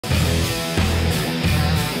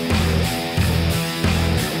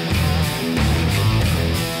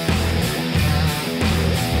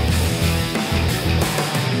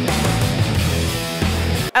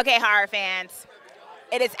Okay, horror fans,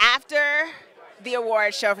 it is after the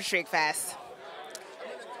award show for Shriekfest.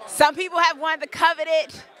 Some people have won the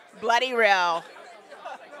coveted Bloody Reel,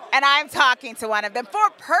 and I'm talking to one of them for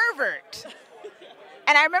Pervert.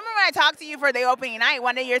 And I remember when I talked to you for the opening night,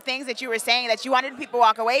 one of your things that you were saying that you wanted people to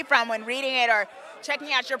walk away from when reading it or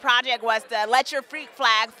checking out your project was to let your freak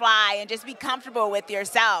flag fly and just be comfortable with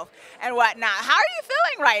yourself and whatnot. How are you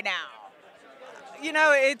feeling right now? You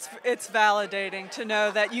know, it's validating to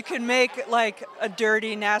know that you can make like a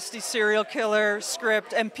dirty, nasty serial killer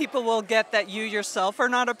script and people will get that you yourself are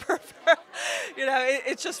not a pervert. You know,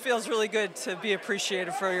 it just feels really good to be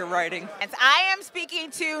appreciated for your writing. I am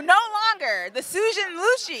speaking to no longer the Susan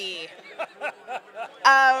Lucci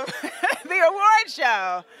of the award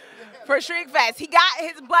show for Shriekfest. He got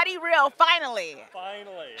his Bloody Reel finally.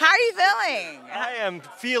 Finally. How are you feeling? I am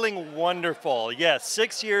feeling wonderful. Yes,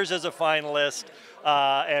 6 years as a finalist,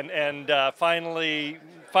 and finally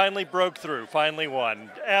broke through. Finally won.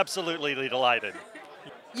 Absolutely delighted.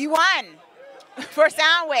 You won for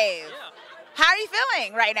Soundwave. Yeah. How are you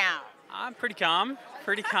feeling right now? I'm pretty calm.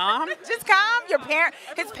 Pretty calm. Just calm.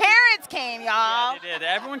 His parents came, y'all. Yeah, they did.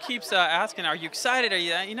 Everyone keeps asking, "Are you excited? Are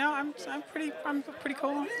you?" You know, I'm pretty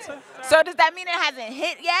cool. So does that mean it hasn't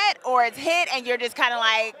hit yet, or it's hit and you're just kind of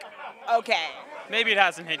like, okay? Maybe it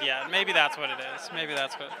hasn't hit yet. Maybe that's what it is. Maybe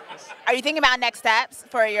that's what it is. Are you thinking about next steps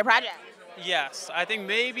for your project? Yes, I think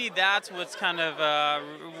maybe that's what's kind of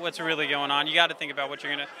what's really going on. You got to think about what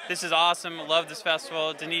you're gonna. This is awesome. Love this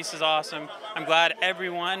festival. Denise is awesome. I'm glad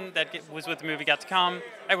everyone that was with the movie got to come.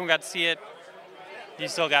 Everyone got to see it. You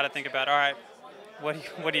still got to think about, all right,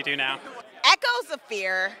 what do you do now? Echoes of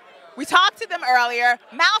fear. We talked to them earlier.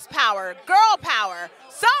 Mouse power, girl power,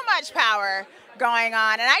 so much power going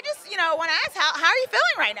on. And I just, want to ask, how are you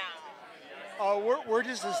feeling right now? We're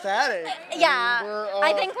just ecstatic. Yeah,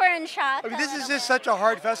 I think we're in shock. I mean, this is just such a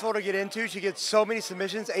hard festival to get into. She gets so many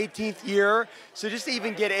submissions, 18th year. So just to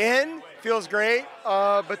even get in feels great.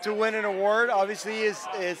 But to win an award, obviously, is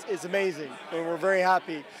amazing. And we're very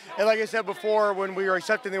happy. And like I said before, when we were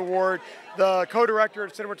accepting the award, the co-director,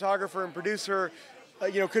 cinematographer, and producer,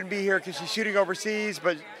 couldn't be here because she's shooting overseas.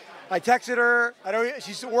 But I texted her.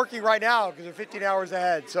 She's working right now because they're 15 hours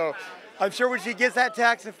ahead. So I'm sure when she gets that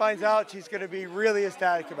text and finds out, she's going to be really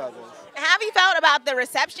ecstatic about this. How have you felt about the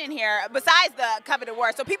reception here, besides the coveted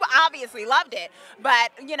award? So people obviously loved it,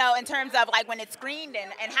 but, in terms of, like, when it's screened,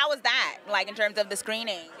 and how was that, like, in terms of the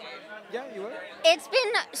screening? Yeah, you were. It's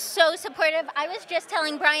been so supportive. I was just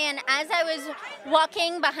telling Brian, as I was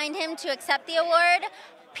walking behind him to accept the award,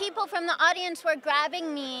 people from the audience were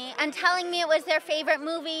grabbing me and telling me it was their favorite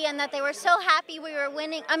movie and that they were so happy we were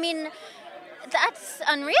winning. I mean, that's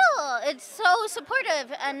unreal. It's so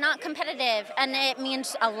supportive and not competitive, and it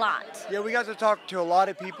means a lot. Yeah, we got to talk to a lot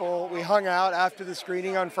of people. We hung out after the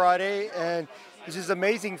screening on Friday, and it's just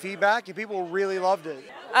amazing feedback, and people really loved it.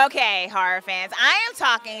 Okay, horror fans, I am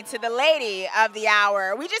talking to the lady of the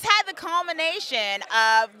hour. We just had the culmination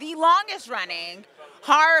of the longest running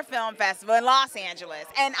horror film festival in Los Angeles,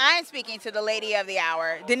 and I'm speaking to the lady of the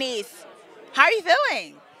hour, Denise. How are you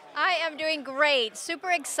feeling? I am doing great.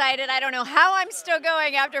 Super excited. I don't know how I'm still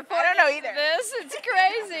going after 4 I don't know years either. of this. It's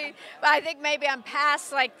crazy. But I think maybe I'm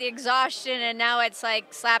past like the exhaustion and now it's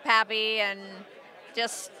like slap happy and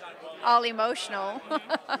just all emotional.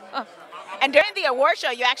 And during the award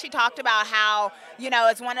show, you actually talked about how,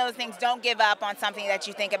 it's one of those things, don't give up on something that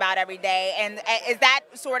you think about every day. And is that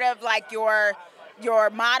sort of like your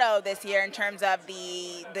motto this year in terms of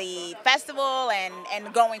the festival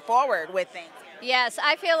and going forward with things? Yes,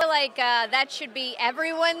 I feel like that should be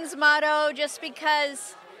everyone's motto, just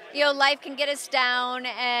because, life can get us down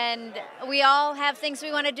and we all have things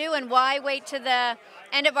we want to do, and why wait to the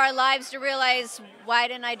end of our lives to realize, why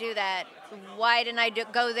didn't I do that? Why didn't I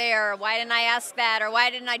go there? Why didn't I ask that? Or why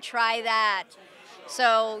didn't I try that?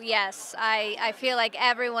 So yes, I feel like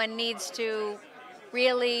everyone needs to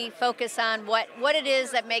really focus on what it is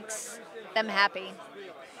that makes them happy.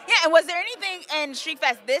 Yeah, and was there anything in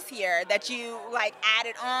Shriekfest this year that you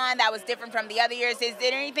added on that was different from the other years? Is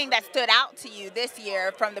there anything that stood out to you this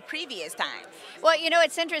year from the previous times? Well,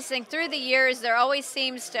 it's interesting. Through the years, there always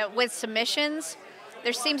seems to, with submissions,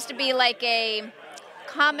 there seems to be like a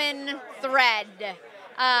common thread.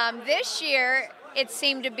 This year, it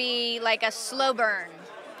seemed to be like a slow burn.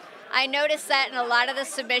 I noticed that in a lot of the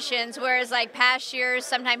submissions, whereas like past years,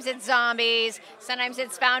 sometimes it's zombies, sometimes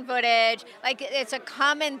it's found footage. Like it's a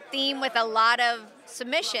common theme with a lot of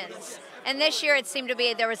submissions. And this year it seemed to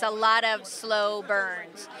be there was a lot of slow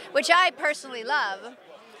burns, which I personally love.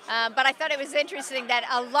 But I thought it was interesting that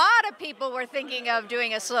a lot of people were thinking of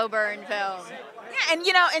doing a slow burn film. Yeah, and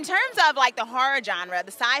in terms of like the horror genre,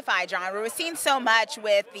 the sci-fi genre, we've seen so much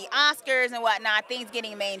with the Oscars and whatnot, things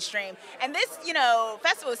getting mainstream. And this,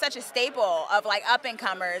 festival is such a staple of like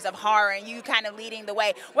up-and-comers of horror, and you kind of leading the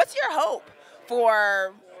way. What's your hope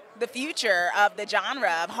for the future of the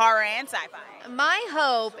genre of horror and sci-fi? My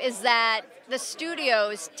hope is that the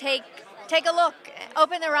studios take a look,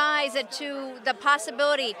 open their eyes to the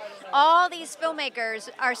possibility. All these filmmakers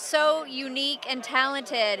are so unique and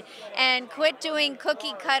talented, and quit doing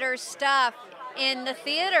cookie cutter stuff in the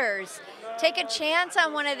theaters. Take a chance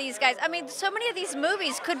on one of these guys. I mean, so many of these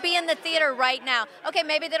movies could be in the theater right now. Okay,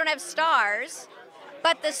 maybe they don't have stars,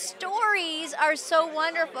 but the stories are so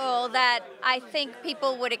wonderful that I think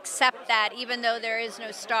people would accept that even though there is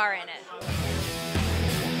no star in it.